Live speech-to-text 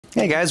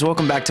Hey guys,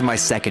 welcome back to my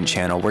second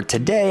channel, where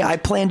today I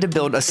plan to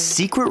build a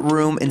secret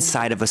room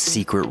inside of a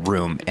secret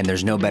room. And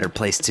there's no better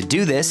place to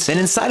do this than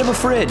inside of a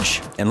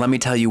fridge. And let me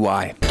tell you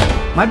why.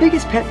 My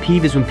biggest pet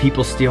peeve is when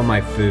people steal my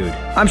food.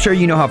 I'm sure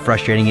you know how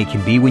frustrating it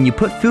can be when you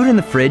put food in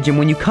the fridge and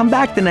when you come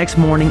back the next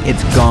morning,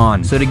 it's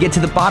gone. So to get to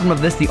the bottom of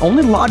this, the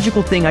only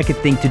logical thing I could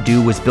think to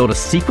do was build a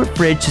secret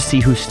fridge to see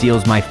who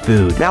steals my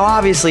food. Now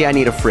obviously I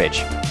need a fridge,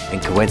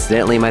 and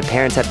coincidentally my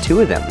parents have 2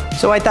 of them.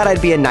 So I thought I'd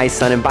be a nice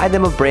son and buy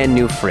them a brand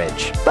new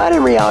fridge. But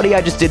in reality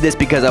I just did this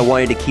because I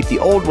wanted to keep the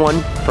old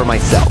one for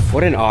myself.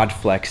 What an odd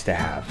flex to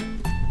have.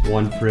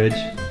 1 fridge,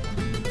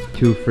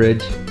 2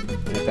 fridge,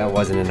 And if that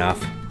wasn't enough,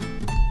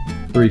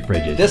 3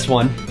 fridges. This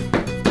one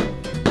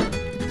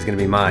it's gonna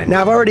be mine.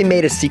 Now I've already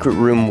made a secret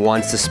room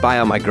once to spy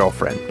on my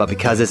girlfriend, but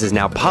because this is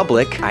now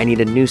public, I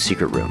need a new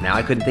secret room. Now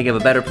I couldn't think of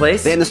a better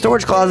place than the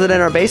storage closet in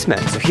our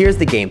basement. So here's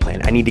the game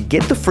plan. I need to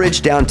get the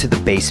fridge down to the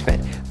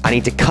basement. I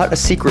need to cut a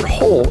secret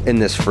hole in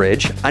this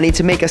fridge. I need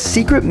to make a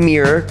secret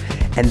mirror,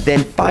 and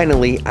then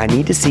finally, I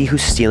need to see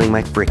who's stealing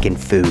my freaking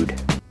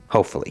food.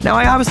 Hopefully. Now,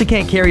 I obviously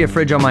can't carry a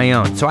fridge on my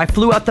own, so I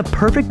flew out the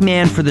perfect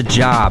man for the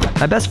job.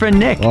 My best friend,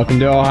 Nick. Welcome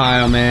to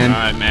Ohio, man. All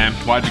right, man.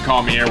 Why'd you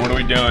call me here? What are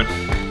we doing?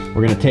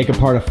 We're gonna take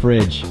apart a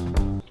fridge.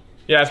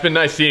 Yeah, it's been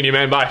nice seeing you,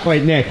 man. Bye.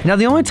 Wait, Nick. Now,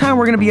 the only time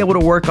we're gonna be able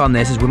to work on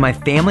this is when my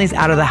family's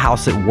out of the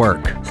house at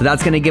work. So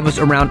that's gonna give us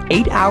around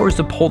 8 hours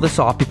to pull this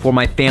off before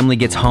my family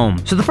gets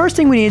home. So the first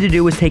thing we need to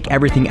do is take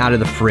everything out of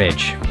the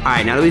fridge. All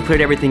right, now that we've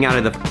cleared everything out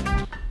of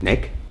the...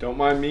 Nick? Don't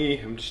mind me.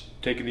 I'm just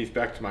taking these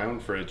back to my own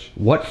fridge.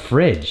 What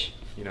fridge?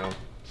 You know,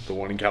 the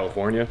one in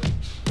California.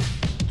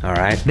 All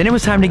right. Then it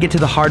was time to get to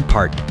the hard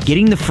part,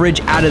 getting the fridge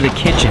out of the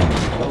kitchen.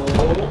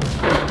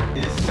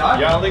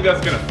 Yeah, I don't think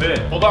that's gonna fit.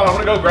 Hold on, I'm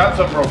gonna go grab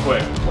something real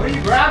quick. What are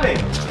you grabbing?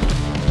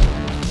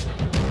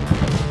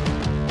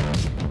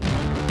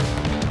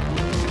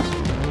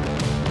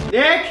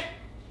 Nick!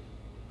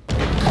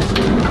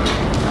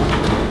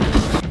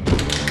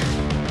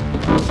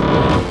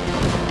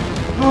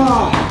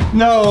 Oh,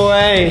 no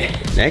way.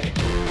 Nick?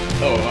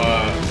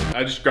 Oh,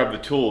 I just grabbed the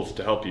tools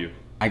to help you.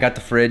 I got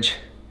the fridge.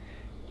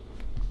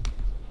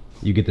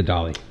 You get the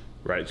dolly.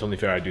 Right, it's only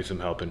fair I do some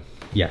helping.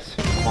 Yes.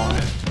 Come on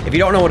in. If you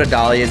don't know what a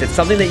dolly is, it's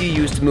something that you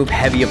use to move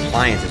heavy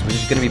appliances, which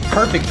is gonna be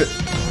perfect for...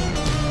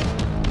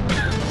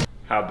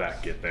 How'd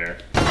that get there?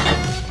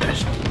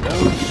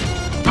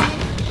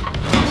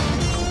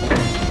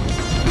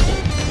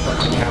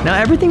 Now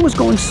everything was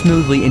going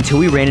smoothly until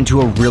we ran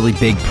into a really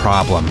big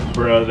problem.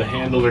 Bro, the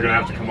handles are gonna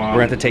have to come on.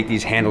 We're gonna have to take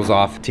these handles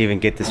off to even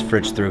get this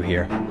fridge through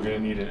here. We're gonna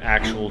need an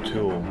actual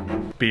tool.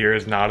 Beer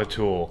is not a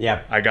tool.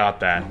 Yeah. I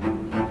got that.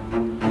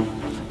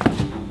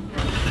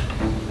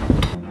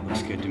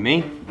 Looks good to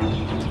me.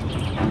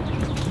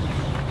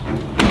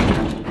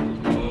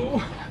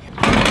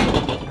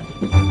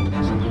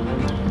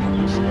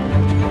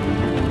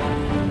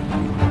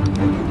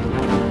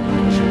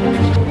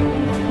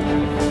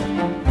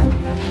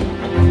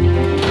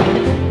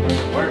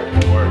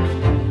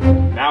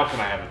 Now can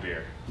I have a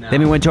beer? Then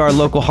we went to our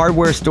local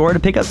hardware store to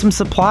pick up some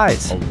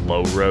supplies. A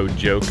low road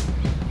joke.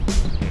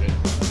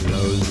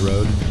 Rose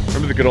Road.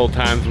 Remember the good old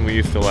times when we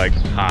used to like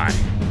high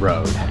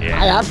Road. Yeah.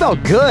 That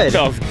felt good.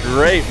 That was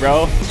great,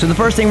 bro. So the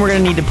first thing we're gonna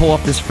need to pull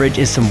off this fridge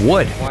is some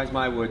wood. Why is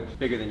my wood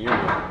bigger than your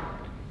wood?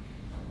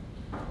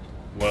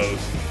 Lowe's.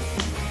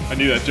 I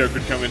knew that joke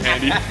would come in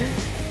handy.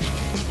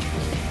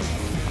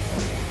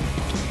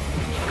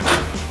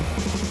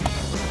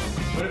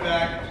 Put it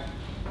back.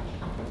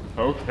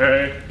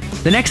 Okay.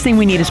 The next thing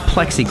we need is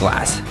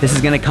plexiglass. This is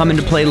gonna come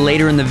into play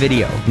later in the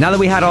video. Now that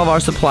we had all of our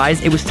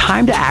supplies, it was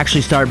time to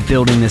actually start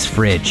building this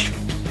fridge.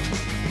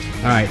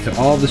 All right, so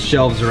all the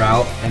shelves are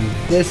out, and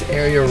this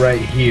area right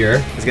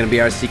here. It's gonna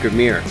be our secret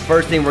mirror.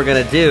 First thing we're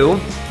gonna do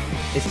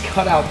is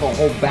cut out the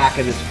whole back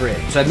of this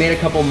fridge. So I've made a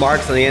couple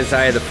marks on the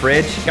inside of the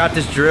fridge. Got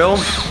this drill.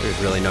 There's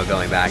really no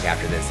going back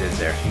after this, is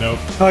there? Nope.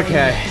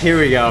 Okay, here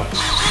we go.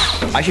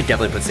 I should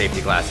definitely put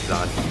safety glasses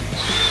on.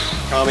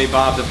 Call me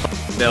Bob the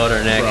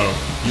Builder, Nick. Bro,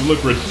 you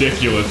look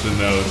ridiculous in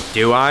those.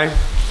 Do I?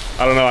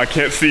 I don't know, I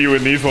can't see you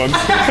in these ones.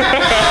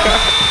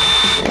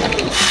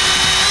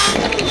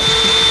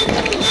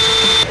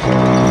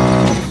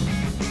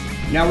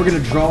 Now we're gonna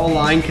draw a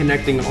line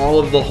connecting all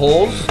of the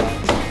holes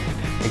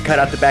and cut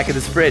out the back of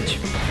this fridge.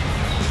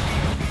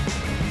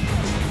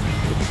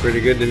 Looks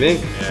pretty good to me.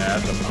 Yeah,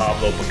 that's a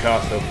Pablo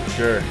Picasso for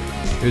sure.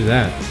 Who's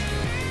that?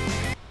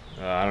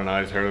 I don't know,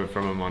 I just heard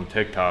from him on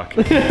TikTok.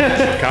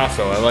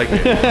 Picasso, I like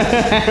it.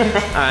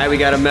 All right, we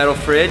got a metal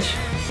fridge.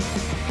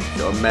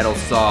 So a metal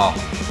saw.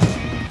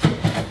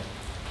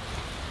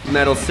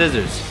 Metal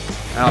scissors.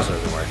 That also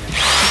doesn't work.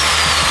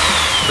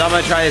 So I'm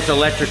gonna try this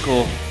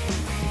electrical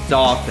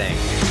saw thing.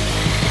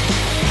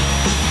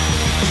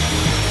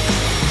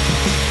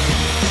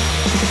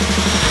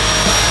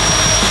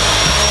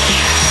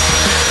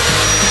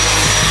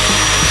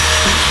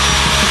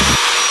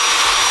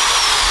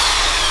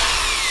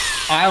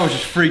 I was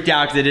just freaked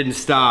out because it didn't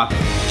stop.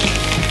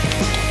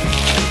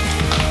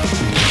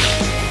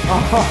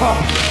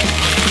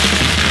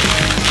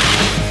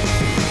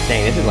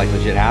 Dang, this is like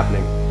legit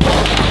happening.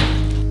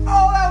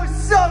 Oh, that was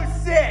so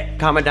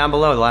comment down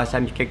below the last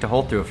time you kicked a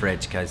hole through a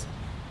fridge, because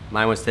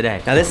mine was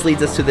today. Now this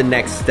leads us to the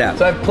next step.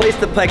 So I've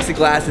placed the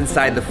plexiglass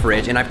inside the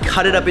fridge and I've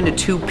cut it up into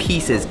 2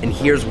 pieces, and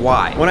here's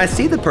why. When I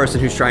see the person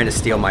who's trying to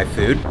steal my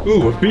food,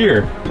 Ooh, a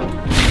beer.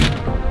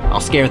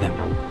 I'll scare them.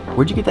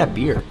 Where'd you get that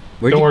beer?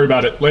 Don't worry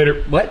about it,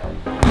 later. What?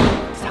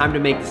 It's time to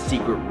make the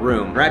secret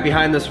room. Right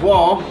behind this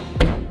wall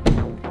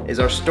is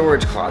our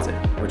storage closet,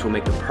 which will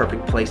make the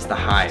perfect place to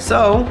hide.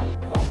 So,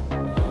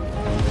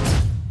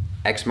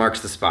 X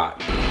marks the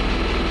spot.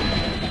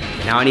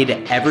 Now I need to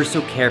ever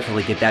so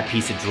carefully get that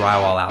piece of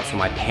drywall out so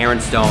my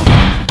parents don't.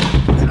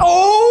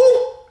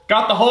 Oh!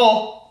 Got the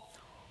hole.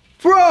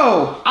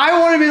 Bro, I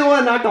want to be the one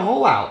to knock the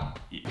hole out.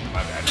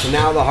 My bad. So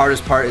now the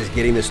hardest part is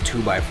getting this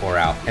 2x4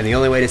 out. And the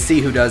only way to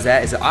see who does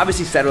that is to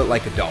obviously settle it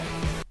like a doll.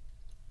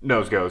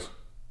 Nose goes.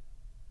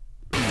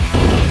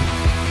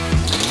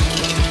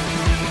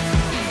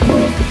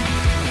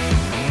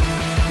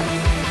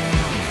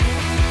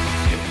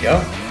 Go.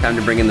 Time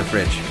to bring in the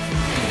fridge.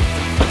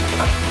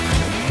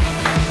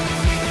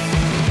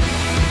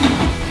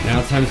 Now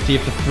it's time to see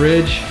if the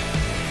fridge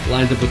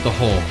lines up with the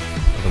hole.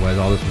 Otherwise,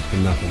 all this was for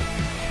nothing.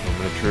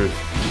 Moment of truth.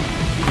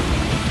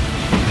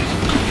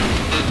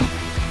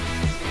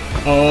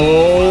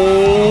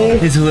 Oh!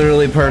 It's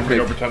literally perfect.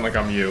 Go pretend like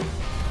I'm you.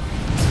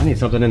 I need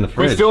something in the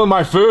Quit fridge. stealing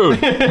my food.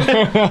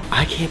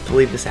 I can't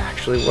believe this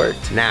actually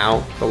worked.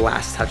 Now, the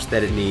last touch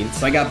that it needs.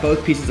 So I got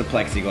both pieces of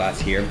plexiglass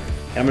here.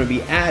 And I'm gonna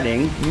be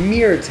adding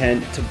mirror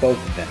tint to both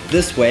of them.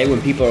 This way, when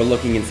people are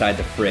looking inside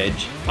the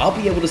fridge, I'll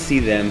be able to see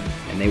them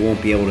and they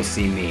won't be able to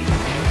see me.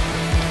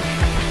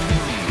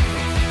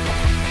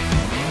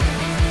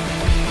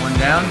 One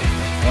down,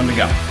 one to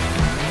go.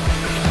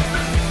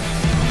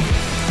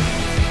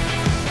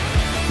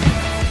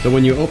 So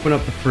when you open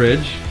up the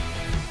fridge,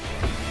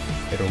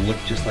 it'll look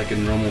just like a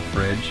normal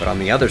fridge. But on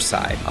the other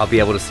side, I'll be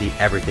able to see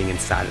everything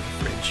inside of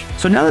the fridge.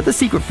 So now that the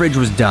secret fridge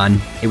was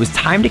done, it was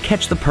time to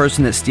catch the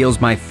person that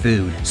steals my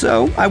food.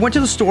 So I went to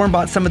the store and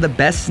bought some of the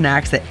best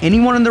snacks that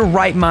anyone in their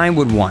right mind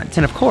would want.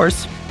 And of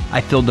course,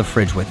 I filled the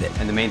fridge with it.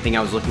 And the main thing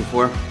I was looking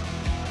for,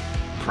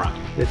 prime.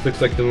 This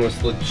looks like the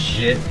most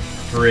legit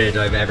fridge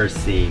I've ever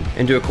seen.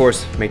 And to, of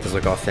course, make this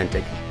look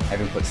authentic, I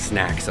even put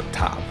snacks up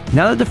top.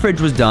 Now that the fridge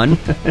was done,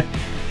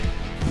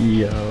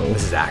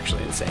 This is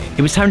actually insane.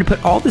 it was time to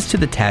put all this to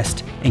the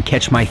test and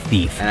catch my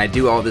thief. And I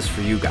do all this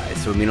for you guys,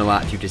 so it would mean a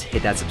lot if you just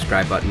hit that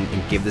subscribe button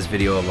and give this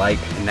video a like.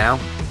 And now,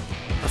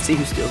 let's see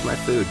who steals my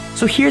food.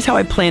 So here's how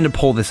I plan to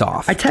pull this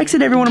off. I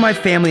texted everyone in my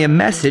family a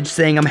message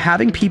saying I'm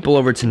having people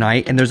over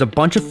tonight and there's a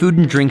bunch of food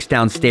and drinks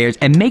downstairs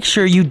and make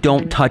sure you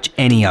don't touch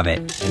any of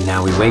it. And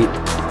now we wait.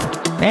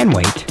 And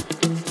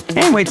wait.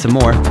 And wait some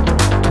more.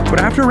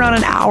 But after around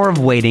an hour of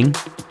waiting,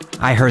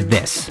 I heard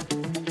this.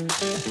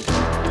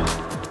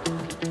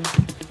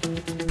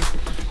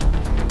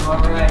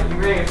 Alright, you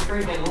ready to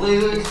freaking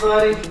lose,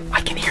 buddy?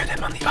 I can hear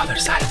them on the other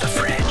side of the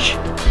fridge.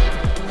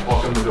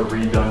 Welcome to the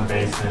redone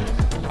basement.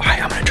 All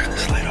right, I'm gonna turn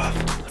this light off.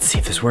 Let's see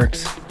if this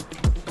works.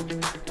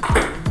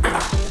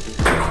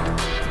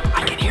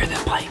 I can hear them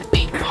playing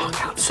ping pong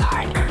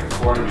outside.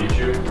 Before I meet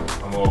you,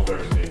 I'm a little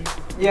thirsty.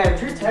 Yeah,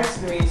 Drew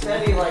texted me. He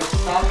said he like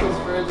stopped his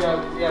fridge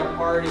up because he had a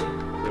party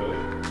Really?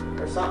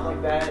 or something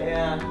like that.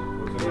 Yeah.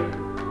 What's in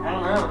there? I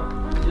don't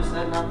know. He just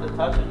said not to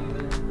touch anything.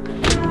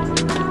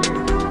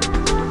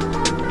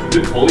 Is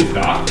it fully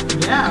stocked?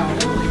 Yeah,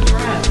 holy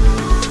crap.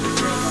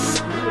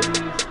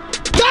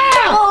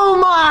 Oh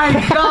my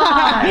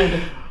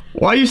god!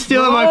 Why are you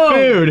stealing Whoa. my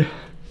food?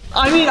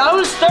 I mean, I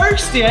was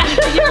thirsty. I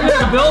didn't think you were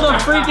gonna build a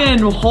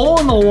freaking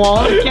hole in the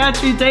wall to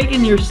catch me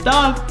taking your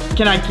stuff.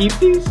 Can I keep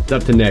these? It's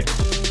up to Nick.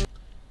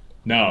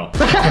 No.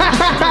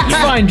 It's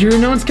fine, Drew.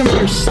 No one's coming to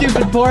your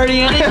stupid party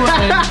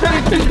anyway.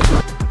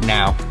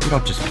 Now, you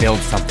don't just build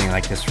something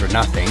like this for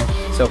nothing.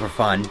 So for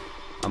fun,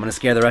 I'm gonna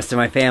scare the rest of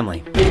my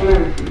family.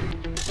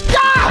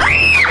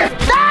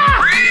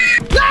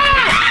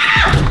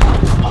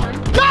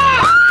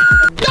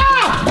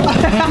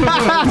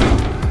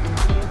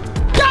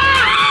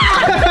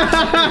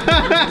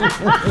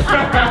 So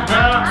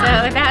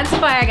that's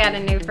why I got a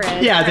new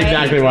fridge. Yeah, that's right?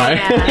 exactly why.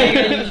 Yeah.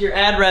 You're gonna use your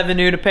ad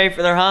revenue to pay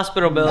for their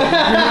hospital bill.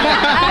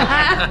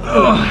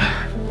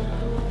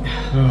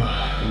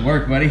 Good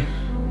work, buddy.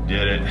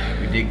 Did it.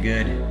 We did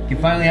good. You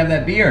can finally have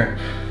that beer.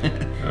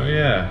 Oh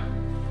yeah.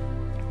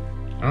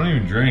 I don't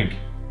even drink.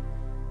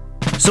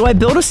 So I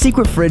built a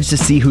secret fridge to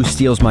see who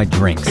steals my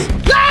drinks.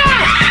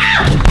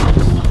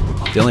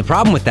 The only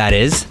problem with that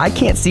is, I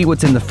can't see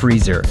what's in the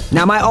freezer.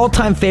 Now my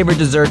all-time favorite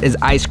dessert is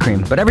ice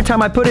cream, but every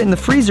time I put it in the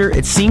freezer,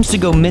 it seems to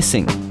go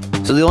missing.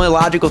 So the only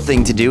logical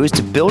thing to do is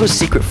to build a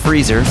secret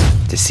freezer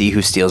to see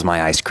who steals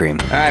my ice cream.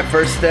 All right,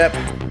 first step,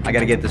 I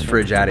gotta get this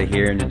fridge out of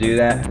here, and to do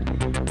that,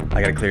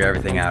 I gotta clear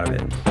everything out of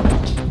it.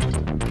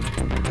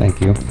 Thank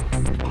you.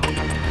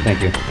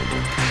 Thank you.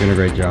 Doing a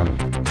great job.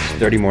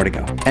 30 more to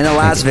go. In the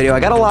last video, I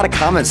got a lot of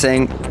comments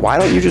saying, why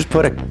don't you just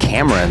put a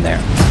camera in there?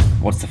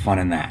 What's the fun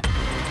in that?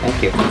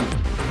 Thank you.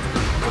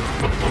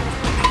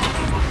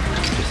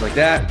 Just like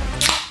that.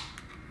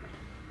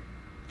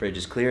 Fridge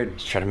is cleared.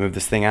 Let's try to move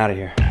this thing out of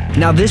here.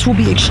 Now this will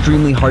be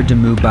extremely hard to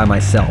move by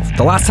myself.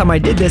 The last time I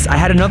did this, I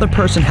had another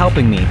person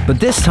helping me, but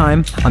this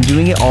time, I'm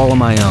doing it all on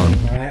my own.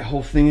 All right,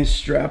 whole thing is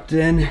strapped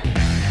in.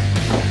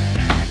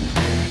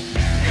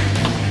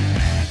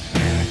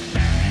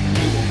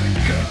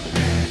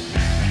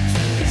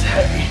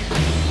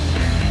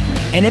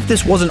 And if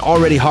this wasn't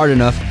already hard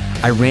enough,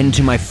 I ran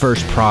into my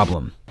first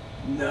problem.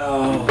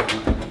 No.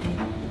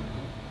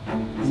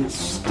 Is it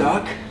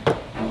stuck?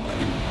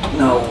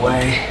 No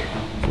way.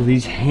 So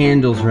these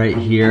handles right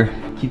here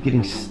keep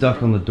getting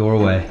stuck on the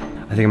doorway.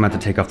 I think I'm about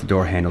to take off the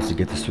door handles to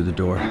get this through the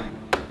door.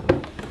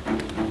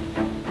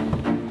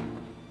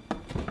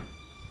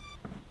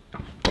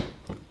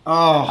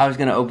 Oh. I was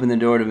gonna open the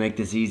door to make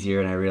this easier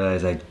and I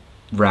realized I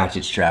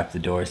ratchet strapped the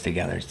doors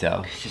together,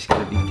 so it's just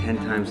gonna be 10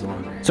 times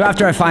longer. So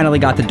after I finally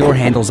got the door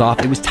handles off,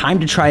 it was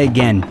time to try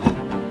again.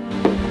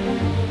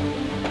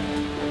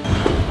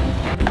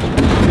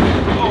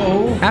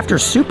 After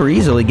super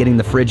easily getting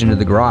the fridge into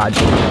the garage,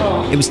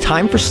 it was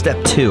time for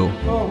step 2.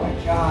 Oh my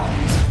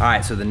God. All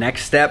right, so the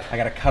next step, I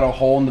gotta cut a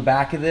hole in the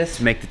back of this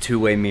to make the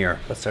two-way mirror.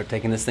 Let's start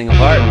taking this thing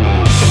apart.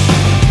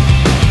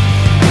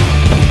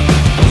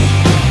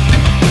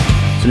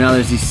 So now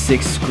there's these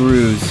 6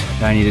 screws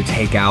that I need to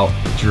take out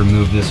to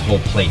remove this whole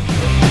plate.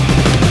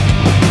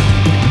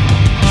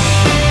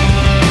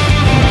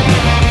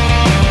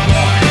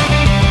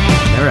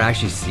 Never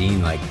actually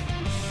seen like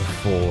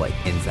the full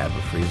inside of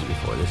a freezer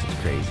before. This is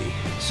crazy.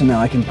 So now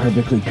I can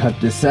perfectly cut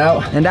this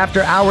out. And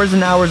after hours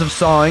and hours of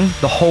sawing,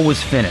 the hole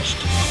was finished.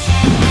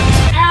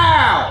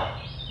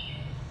 Ow!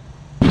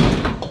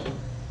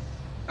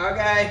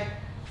 Okay,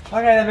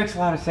 that makes a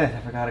lot of sense. I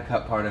forgot to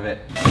cut part of it.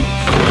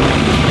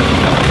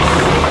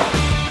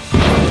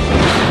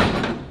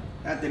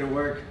 That didn't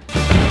work.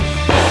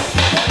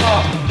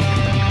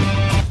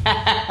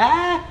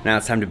 Now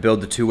it's time to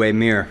build the two-way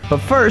mirror. But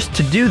first,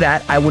 to do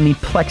that, I will need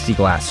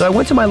plexiglass. So I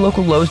went to my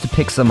local Lowe's to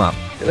pick some up.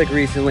 I feel like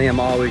recently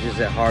I'm always just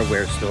at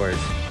hardware stores.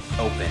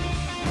 Open.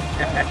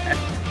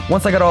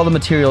 Once I got all the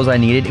materials I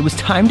needed, it was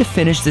time to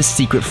finish this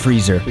secret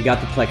freezer. We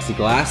got the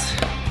plexiglass.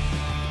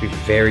 Be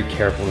very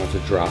careful not to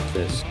drop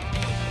this.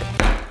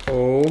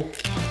 Oh.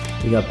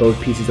 We got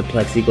both pieces of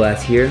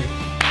plexiglass here.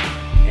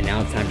 And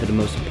now it's time for the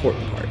most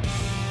important part.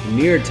 The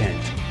mirror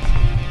tent.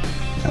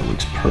 That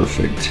looks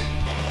perfect.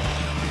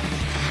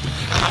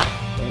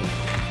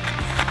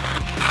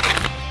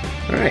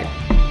 All right,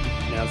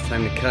 now it's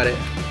time to cut it.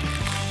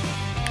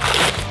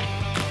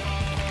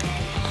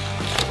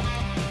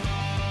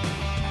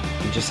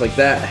 And just like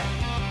that,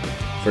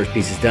 first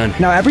piece is done.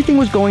 Now everything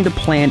was going to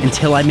plan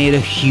until I made a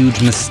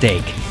huge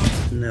mistake.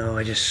 No,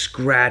 I just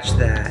scratched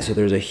that. So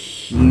there's a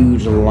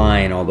huge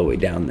line all the way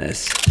down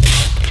this.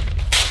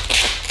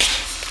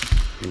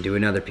 And do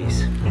another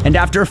piece. And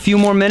after a few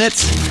more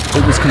minutes,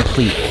 it was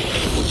complete.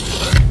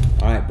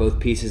 All right,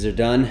 both pieces are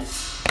done.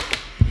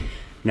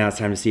 Now it's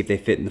time to see if they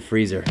fit in the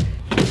freezer.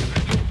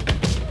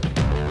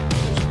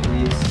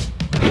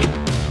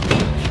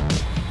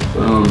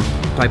 Boom.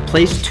 So I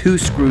placed 2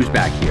 screws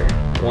back here.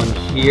 One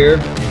here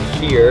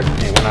and here,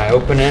 and when I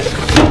open it,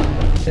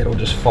 it'll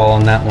just fall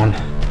on that one,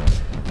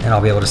 and I'll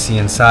be able to see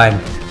inside.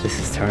 This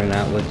is turning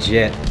out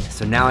legit.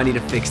 So now I need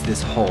to fix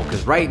this hole,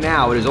 because right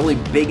now it is only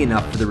big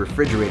enough for the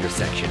refrigerator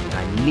section.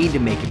 I need to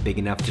make it big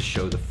enough to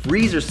show the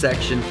freezer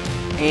section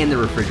and the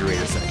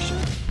refrigerator section.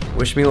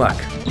 Wish me luck.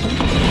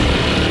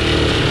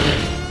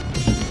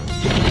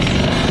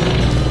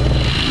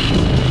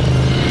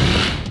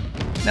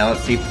 Now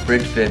let's see if the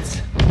fridge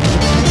fits.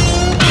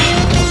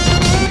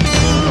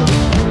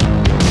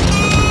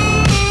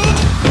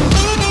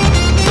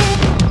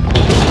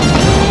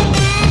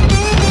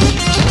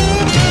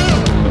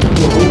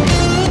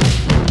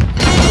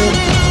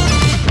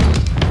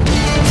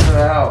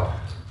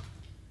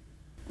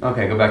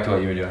 Okay, go back to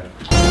what you were doing.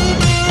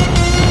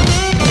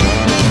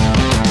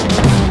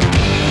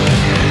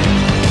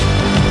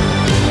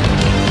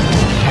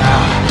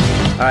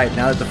 All right,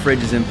 now that the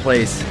fridge is in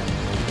place,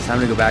 it's time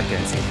to go back there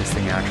and see if this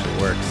thing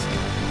actually works.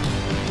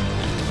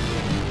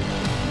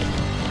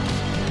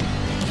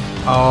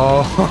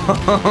 Oh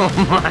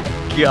my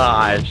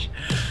gosh.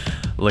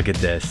 Look at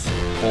this.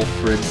 Whole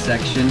fridge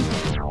section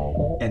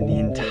and the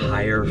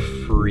entire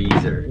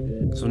freezer.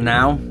 So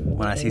now,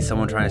 when I see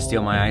someone trying to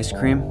steal my ice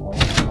cream,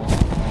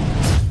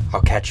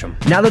 I'll catch them.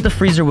 Now that the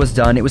freezer was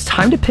done, it was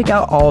time to pick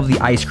out all of the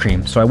ice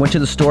cream. So I went to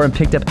the store and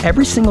picked up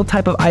every single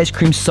type of ice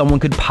cream someone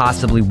could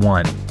possibly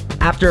want.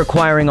 After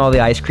acquiring all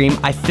the ice cream,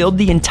 I filled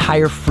the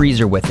entire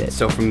freezer with it.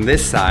 So from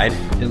this side,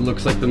 it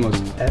looks like the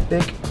most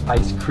epic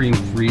ice cream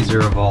freezer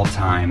of all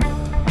time.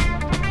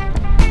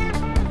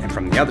 And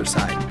from the other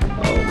side,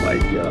 oh my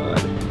God.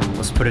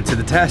 let's put it to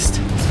the test.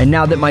 And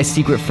now that my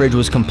secret fridge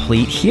was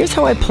complete, here's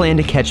how I plan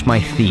to catch my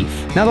thief.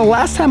 Now, the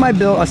last time I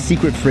built a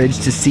secret fridge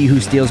to see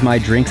who steals my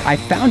drinks, I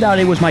found out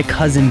it was my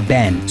cousin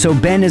Ben. So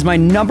Ben is my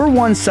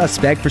 #1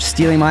 suspect for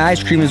stealing my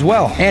ice cream as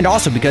well. And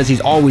also because he's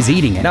always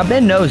eating it. Now,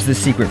 Ben knows this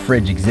secret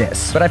fridge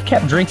exists, but I've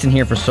kept drinks in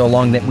here for so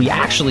long that we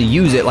actually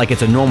use it like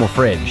it's a normal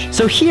fridge.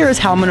 So here's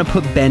how I'm gonna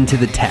put Ben to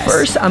the test.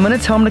 First, I'm gonna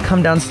tell him to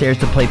come downstairs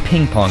to play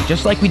ping pong,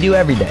 just like we do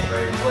every day.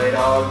 Ready to play,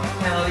 dog?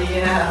 Hell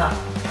yeah.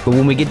 But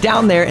when we get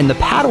down there and the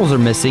paddles are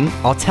missing,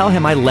 I'll tell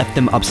him I left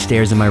them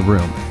upstairs in my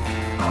room.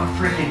 I'm a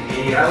freaking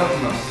idiot. I left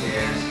them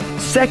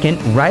upstairs.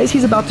 Second, right as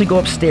he's about to go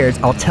upstairs,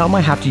 I'll tell him I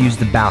have to use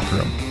the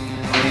bathroom.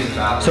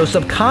 So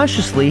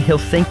subconsciously, he'll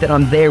think that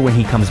I'm there when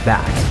he comes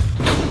back.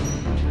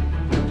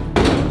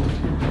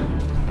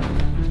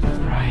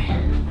 Right.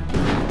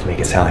 To make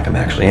it sound like I'm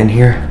actually in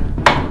here.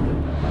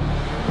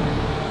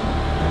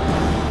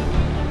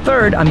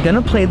 Third, I'm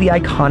gonna play the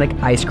iconic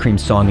ice cream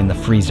song in the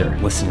freezer.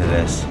 Listen to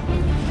this.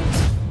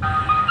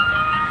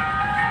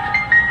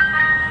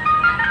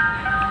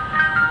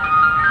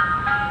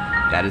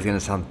 That is gonna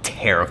sound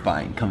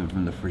terrifying coming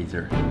from the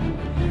freezer.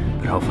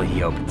 But hopefully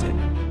he opens it.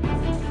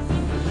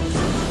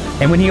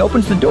 And when he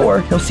opens the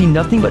door, he'll see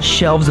nothing but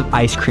shelves of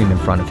ice cream in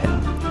front of him.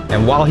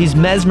 And while he's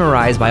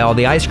mesmerized by all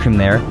the ice cream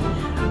there,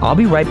 I'll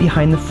be right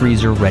behind the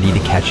freezer ready to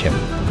catch him.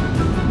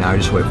 Now I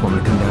just wait for him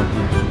to come down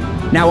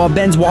here. Now while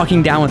Ben's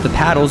walking down with the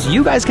paddles,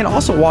 you guys can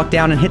also walk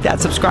down and hit that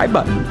subscribe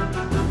button.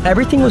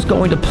 Everything was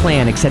going to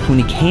plan except when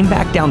he came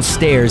back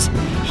downstairs,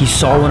 he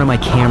saw one of my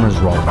cameras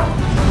roll.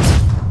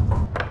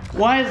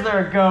 Why is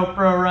there a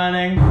GoPro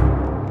running?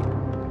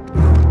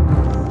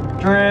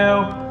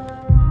 Drew.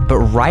 But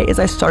right as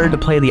I started to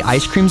play the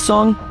ice cream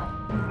song,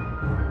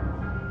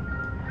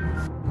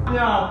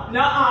 No,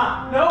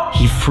 no.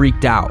 he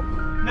freaked out.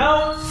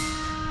 No.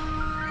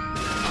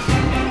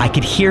 I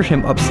could hear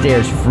him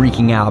upstairs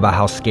freaking out about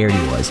how scared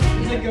he was.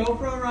 There's a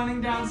GoPro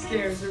running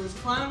downstairs. There was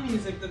clown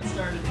music that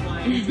started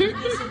playing. It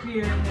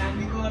disappeared and had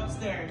me go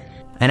upstairs.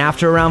 And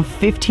after around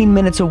 15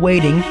 minutes of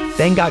waiting,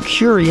 Ben got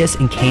curious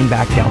and came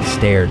back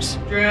downstairs.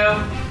 Drew,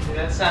 dude,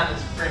 that sound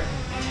is freaking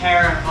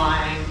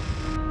terrifying.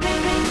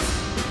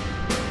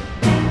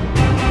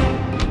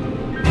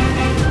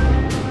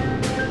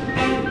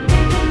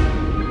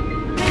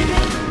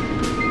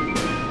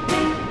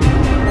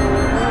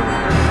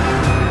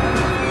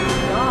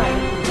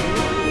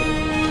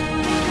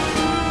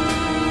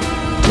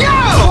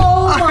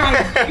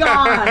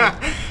 God.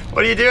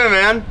 What are you doing,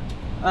 man?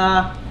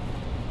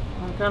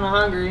 I'm kind of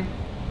hungry.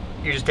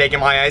 You're just taking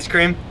my ice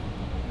cream?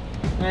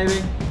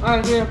 Maybe.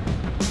 Alright, here.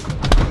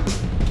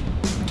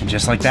 And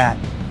just like that,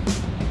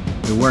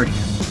 it worked.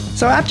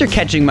 So after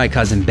catching my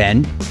cousin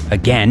Ben,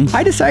 again,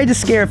 I decided to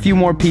scare a few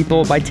more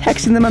people by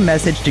texting them a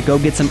message to go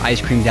get some ice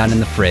cream down in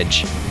the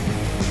fridge.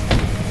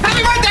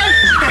 Happy birthday!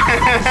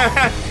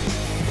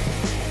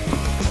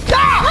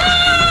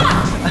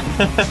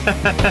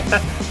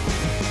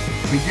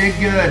 We did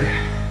good.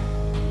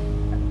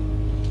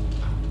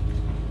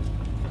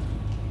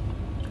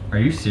 Are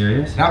you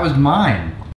serious? That was mine.